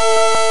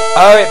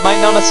 Oh, it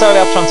might not necessarily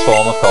have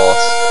Transform, of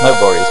course. No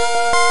worries.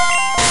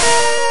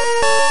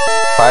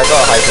 If I had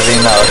got a Hyper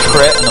Beam now, a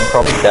crit and I'm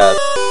probably dead.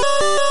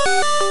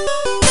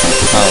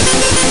 Nice.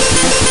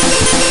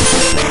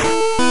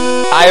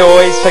 I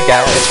always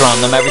forget it's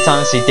random every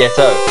time I see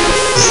Ditto.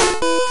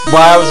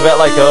 Why I was a bit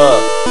like,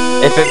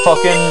 if it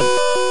fucking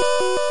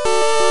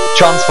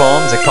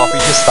transforms, it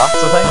copies your stats,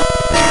 I think.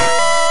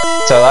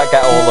 So that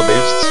get all the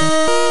boosts.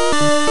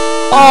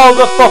 Oh,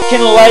 the fucking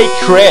late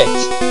crit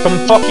from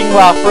fucking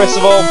Lapras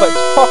of all, but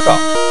fuck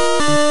off.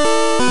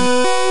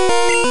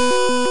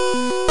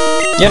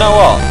 You know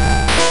what?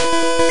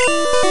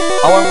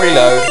 I won't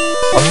reload.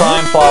 I'll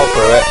try and plow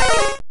through it.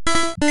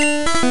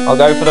 I'll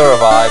go for the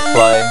revive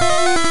play.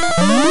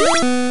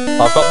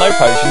 I've got no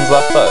potions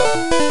left though,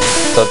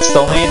 so I'd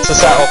still need to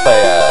set up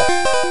a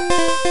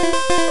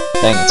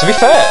thing. To be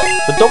fair,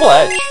 the double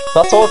edge,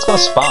 that's all it's going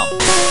to spam.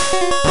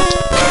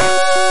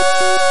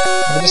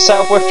 I can just set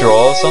up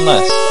withdrawals on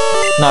this.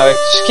 No, it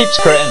just keeps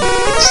critting.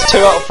 It's 2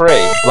 out of 3.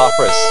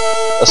 Lapras,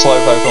 a slow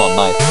Pokemon,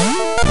 nice.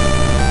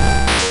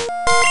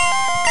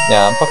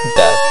 Yeah, I'm fucking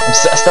dead. I'm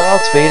still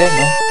outspeeding,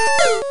 man.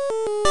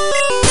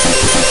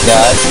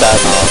 Yeah, it's dead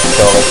now,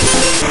 surely.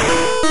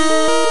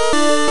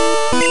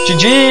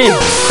 GG!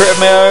 Crit of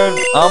my own,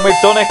 and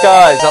we've done it,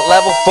 guys, at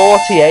level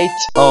 48.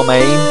 Oh,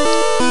 man.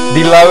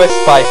 The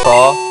lowest by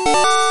far.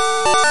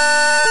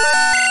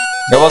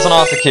 It wasn't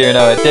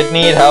Articuno, it did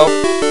need help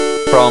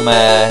from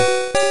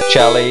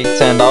Shelly,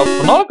 turned out,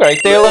 but not a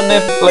great deal in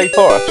the late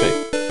 4 actually.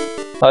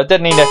 I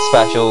did need X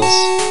specials,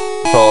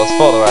 of course,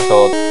 for the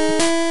record.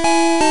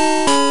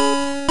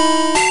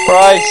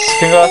 Price,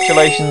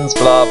 congratulations,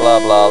 blah blah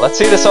blah. Let's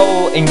see this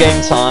all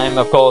in-game time,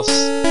 of course.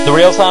 The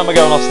real time we're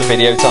going off the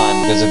video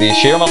time because of the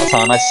sheer amount of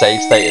time I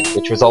save stated,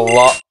 which was a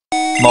lot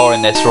more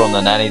in this run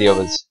than any of the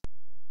others.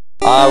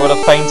 I would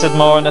have fainted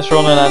more in this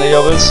run than any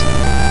others.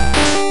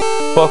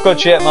 But good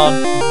shit,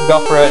 man.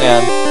 Got through it in the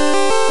end.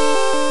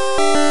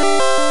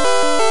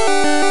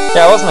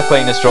 Yeah, it wasn't the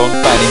cleanest run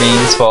by any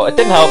means, but it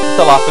didn't help that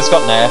the Lapras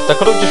got nerfed. I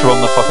could have just run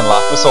the fucking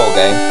Lapras all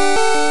game.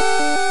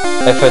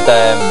 If it,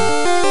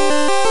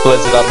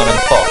 Blizzard hadn't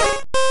been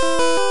fucked.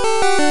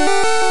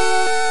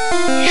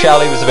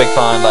 Shelly was a big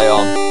find later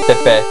on. Did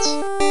bits.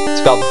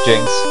 It's got the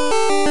Jinx.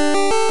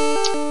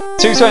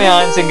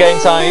 229's in-game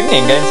time,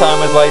 even in-game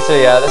time was later,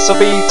 yeah. This will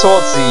be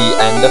towards the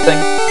end, I think.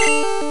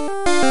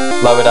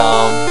 Lower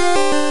down.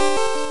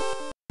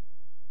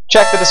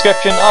 Check the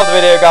description of the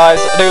video, guys.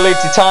 I do leave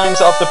the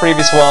times of the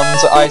previous ones.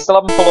 I still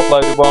haven't full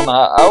uploaded one.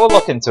 I will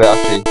look into it,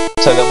 actually,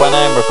 so that when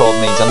I am recording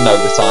these, I know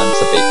the times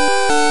to beat.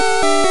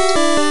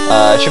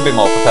 I should be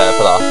more prepared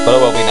for that, but it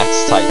will be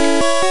next type.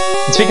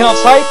 And speaking of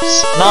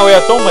types, now we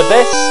are done with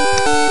this.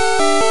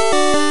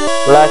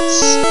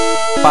 Let's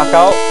back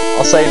out.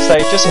 I'll save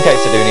state just in case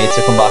I do need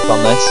to come back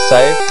on this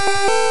save.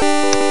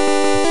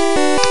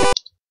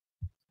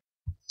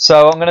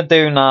 So what I'm going to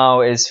do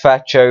now is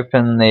fetch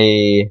open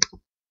the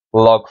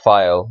log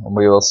file and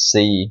we will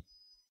see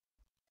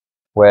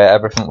where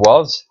everything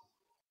was.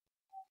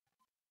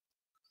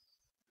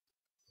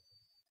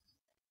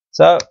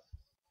 So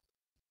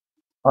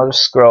I'll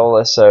just scroll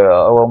this, so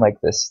I will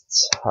make this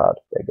a tad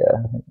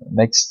bigger. It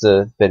makes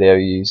the video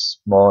use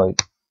more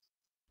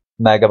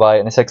megabyte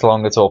and it takes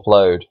longer to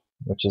upload,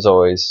 which is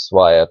always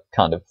why I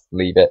kind of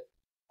leave it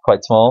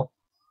quite small.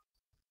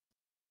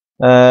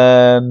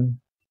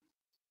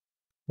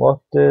 What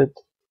did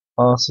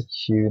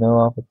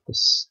Articuno have at the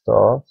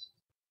start?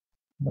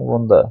 I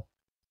wonder.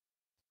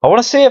 I want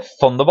to see if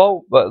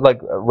Thunderbolt, like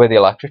where the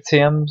electric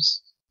TMs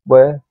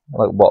were,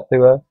 like what they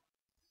were.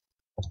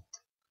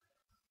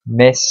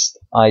 Mist,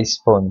 Ice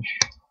Punch,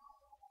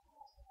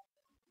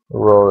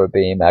 Aurora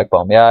Beam, Egg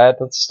Bomb. Yeah, I had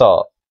that to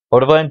start. I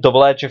would have learned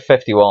Double Edge of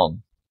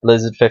 51,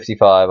 Blizzard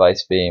 55,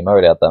 Ice Beam. I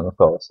already had them, of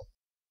course.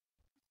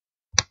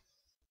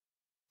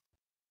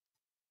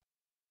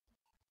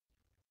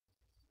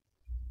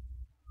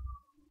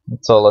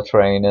 That's all the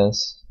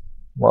trainers,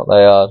 what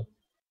they had.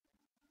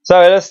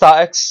 So it is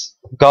statics.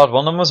 God,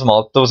 one of them was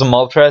there was a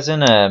Moltres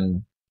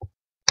in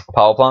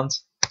Power Plant.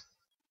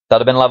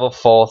 That'd have been level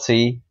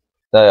 40.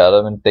 That'd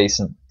have been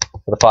decent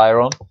for the fire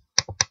run.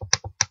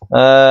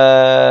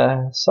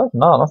 So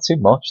no, not too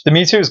much. The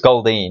Mewtwo is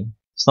Goldeen.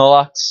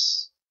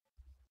 Snorlax.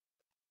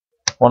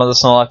 One of the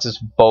Snorlax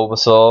is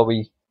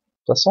Bulbasaur.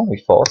 That's the one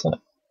we fought, isn't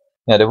it?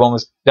 Yeah, the one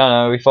was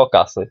no, we fought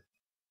Ghastly.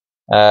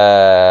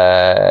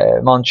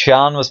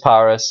 Monchan was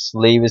Paris.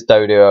 Lee was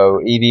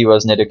Doduo. Eevee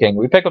was Nidoking.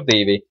 We pick up the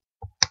Eevee.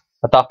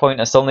 At that point,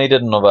 I still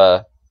needed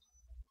another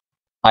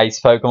ice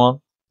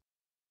Pokemon.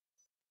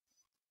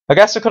 I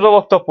guess I could have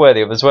looked up where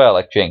the others were,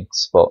 like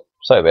Jinx, but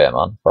so be it,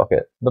 man. Fuck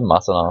it. Doesn't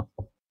matter now.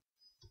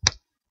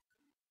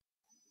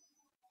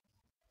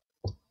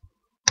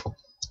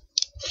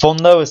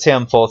 Fundo is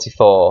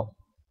TM44.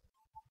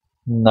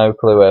 No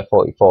clue where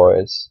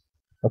 44 is.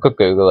 I could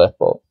Google it,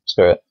 but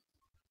screw it.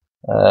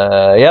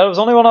 Yeah, there was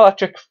only one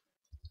electric.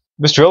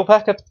 Was Drill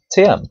Peck at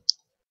TM?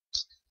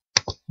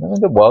 I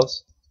think it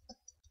was.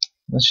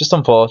 It's just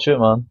unfortunate,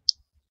 man.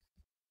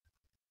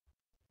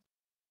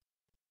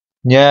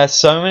 Yeah,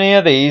 so many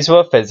of these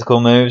were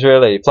physical moves,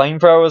 really.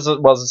 Flamethrower was a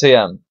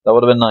TM. That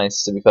would have been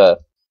nice, to be fair.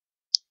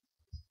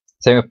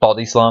 Same with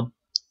Body Slam.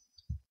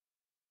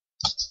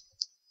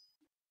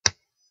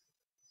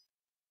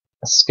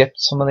 I skipped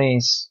some of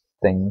these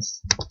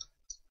things.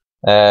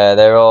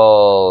 They're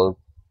all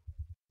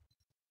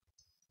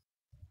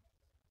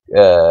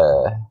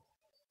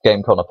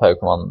Game Corner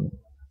Pokemon.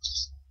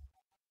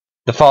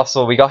 The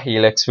Fossil, we got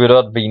Helix, we would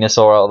have had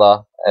Venusaur out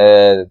of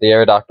that. The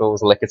Aerodactyl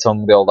was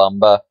Lickitung, the old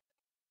Amber.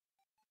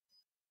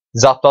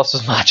 Zapdos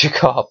was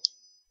Magikarp.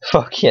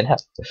 Fucking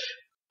hell.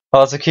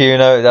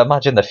 Articuno,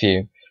 imagine the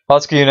few.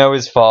 Articuno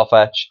is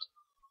Farfetch'd.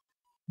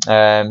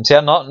 So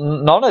yeah,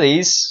 none of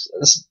these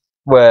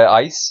were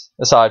ice,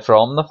 aside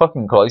from the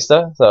fucking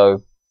Cloyster.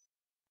 So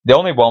the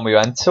only one we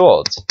went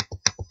towards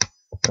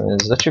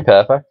is literally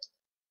perfect.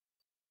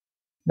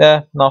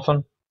 Yeah,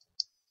 nothing.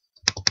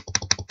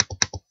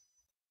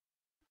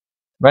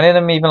 Were any of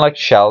them even like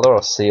Shelder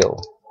or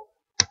Seal?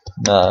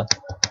 No.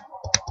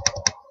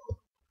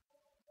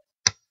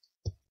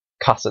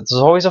 There's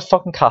always a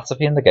fucking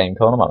Caterpie in the Game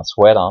Corner, man. I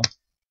swear down.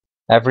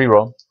 Every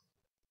run.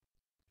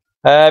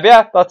 But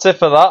yeah, that's it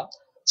for that.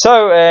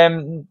 So,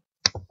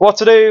 what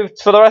to do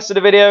for the rest of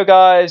the video,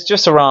 guys?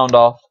 Just to round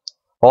off,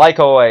 like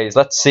always,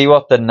 let's see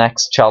what the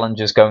next challenge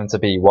is going to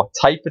be, what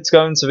type it's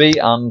going to be,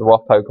 and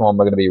what Pokemon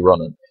we're going to be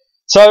running.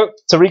 So,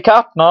 to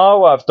recap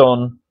now, I've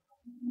done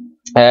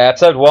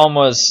episode 1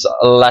 was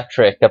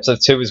electric, episode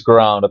 2 was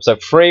ground, episode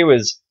 3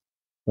 was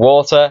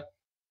water,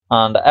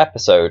 and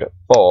episode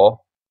 4,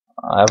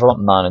 I have about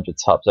 900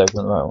 tabs open at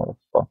the moment,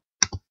 what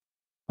the fuck.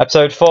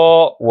 Episode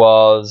 4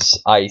 was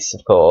ice,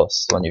 of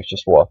course, the one you've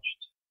just watched.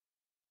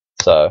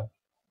 So,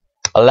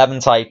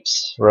 11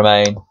 types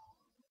remain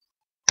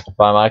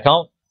by my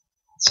account.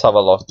 Let's have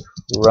a look.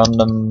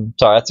 Random,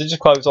 sorry, I had to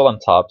just close all them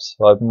tabs.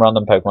 So open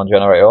random Pokemon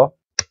generator.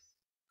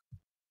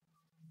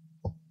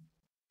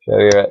 Show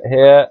you it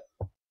here.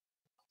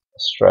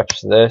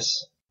 Stretch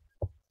this.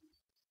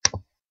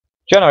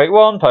 Generate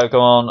 1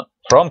 Pokemon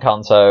from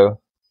Kanto.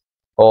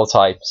 All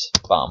types.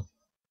 Bam.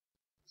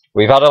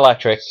 We've had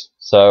electric,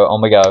 so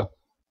on we go.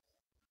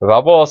 We've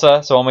had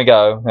water, so on we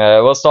go.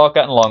 We'll start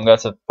getting longer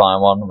to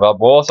find one. We've had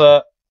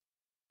water.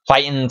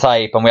 Fighting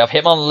type, and we have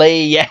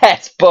Hitmonlee.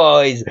 Yes,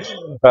 boys!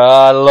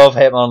 I love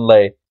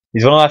Hitmonlee.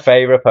 He's one of my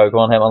favourite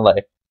Pokemon,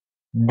 Hitmonlee.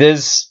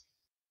 There's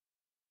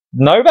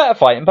no better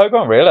fighting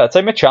Pokemon, really. I'd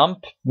say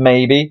Machamp,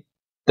 maybe.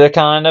 They're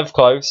kind of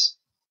close.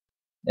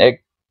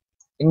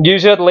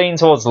 Usually I'd lean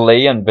towards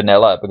Lee and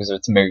Vanilla because of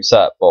its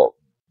moveset, but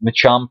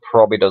Machamp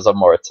probably does have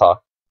more attack.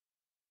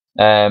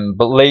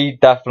 But Lee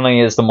definitely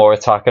is the more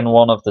attacking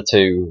one of the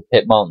two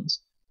Hitmons.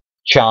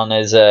 Chan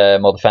is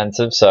more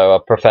defensive, so I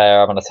prefer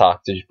having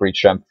attack to just breach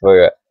strength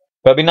for it.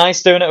 But it'd be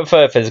nice doing it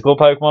for physical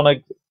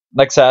Pokemon, like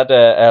I said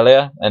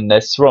earlier in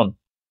this run.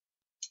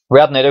 We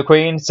had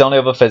Nidoqueen, it's the only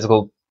other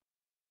physical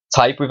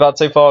type we've had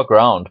so far,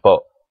 ground,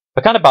 but I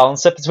kind of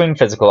balanced it between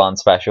physical and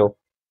special.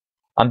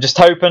 I'm just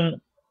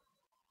hoping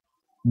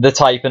the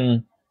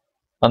typing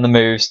and the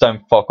moves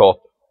don't fuck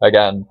up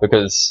again,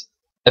 because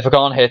if I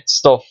can't hit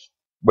stuff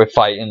with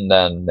fighting,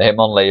 then the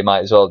Hitmonlee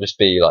might as well just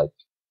be like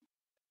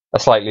a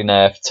slightly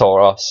nerfed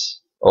Tauros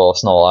or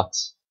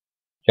Snorlax.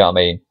 Do you know what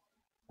I mean?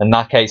 In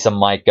that case, I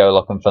might go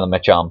looking for the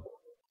Machamp.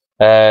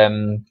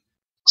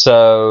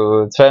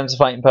 So, in terms of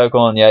fighting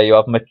Pokemon, yeah, you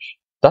have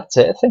that's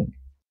it, I think.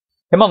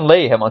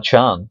 Hitmonlee,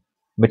 Hitmonchan,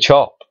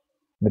 Machop,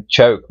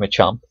 Machoke,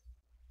 Machamp.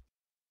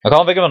 I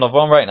can't think of another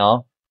one right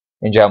now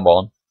in Gen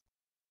 1.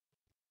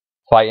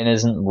 Fighting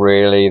isn't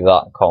really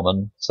that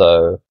common,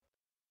 so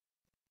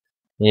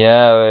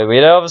yeah, we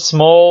do have a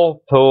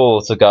small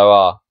pool to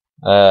go at.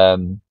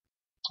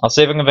 I'll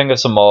see if I can think of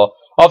some more.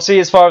 Obviously,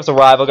 as far as the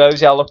rival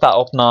goes, yeah, I'll look that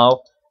up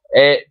now.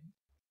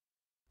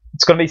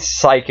 It's going to be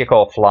Psychic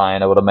or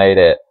Flying. I would have made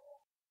it.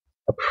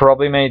 I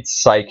probably made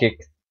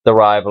Psychic the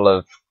rival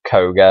of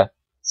Koga,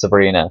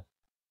 Sabrina.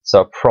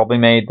 So I probably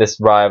made this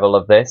rival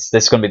of this.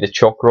 This is going to be the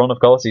Chuck run, of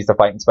course. He's the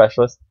fighting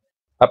specialist.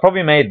 I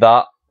probably made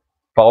that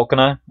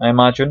Falconer, I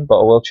imagine, but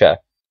I will check.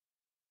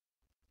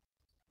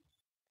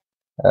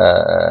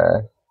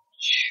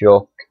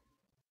 Chuck.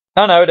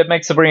 Oh no, it did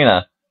make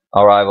Sabrina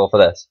our rival for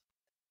this.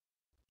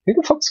 Who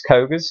the fuck's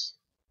Koga's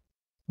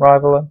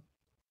rival then?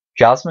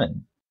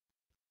 Jasmine.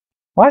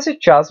 Why is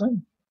it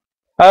Jasmine?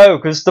 Oh,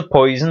 because the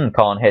poison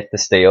can't hit the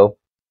steel.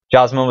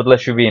 Jasmine would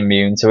literally be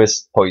immune to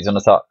his poison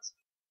attacks.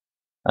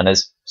 And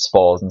his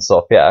spores and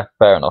stuff. Yeah,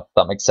 fair enough.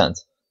 That makes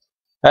sense.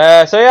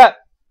 So yeah,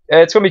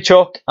 it's going to be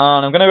Chuck,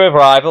 and I'm going to go with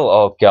Rival.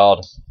 Oh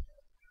god.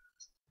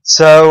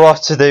 So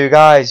what to do,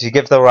 guys? You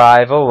give the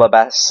rival the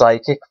best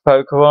Psychic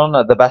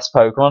Pokemon, the best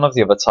Pokemon of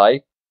the other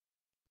type.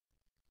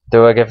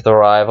 Do I give the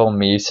rival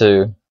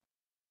Mewtwo?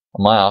 I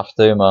might have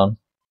to, man.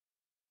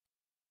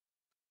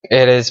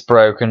 It is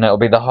broken. It'll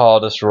be the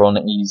hardest run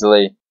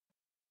easily.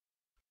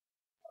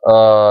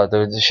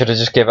 Should I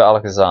just give it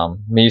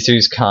Alakazam?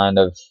 Mewtwo's kind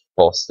of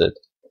busted.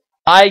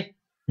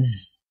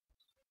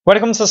 When it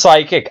comes to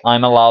Psychic,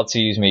 I'm allowed to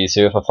use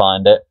Mewtwo if I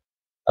find it.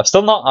 I've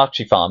still not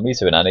actually found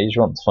Mewtwo in any of these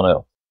runs, funny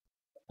enough.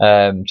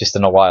 Just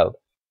in a wild.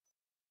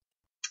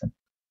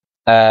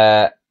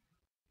 Yeah.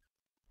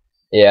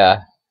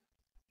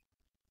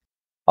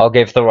 I'll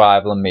give the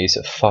rival a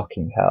Mewtwo.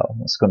 Fucking hell.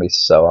 It's going to be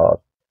so hard.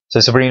 So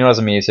Sabrina has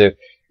a Mewtwo.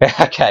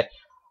 Okay.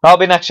 That'll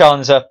be next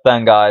challenge up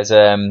then, guys.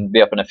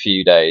 Be up in a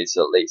few days,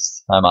 at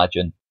least, I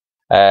imagine.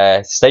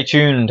 Stay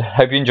tuned.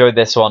 Hope you enjoyed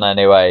this one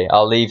anyway.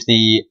 I'll leave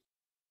the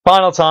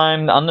final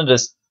time and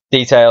the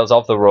details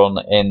of the run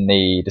in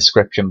the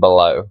description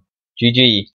below. GG.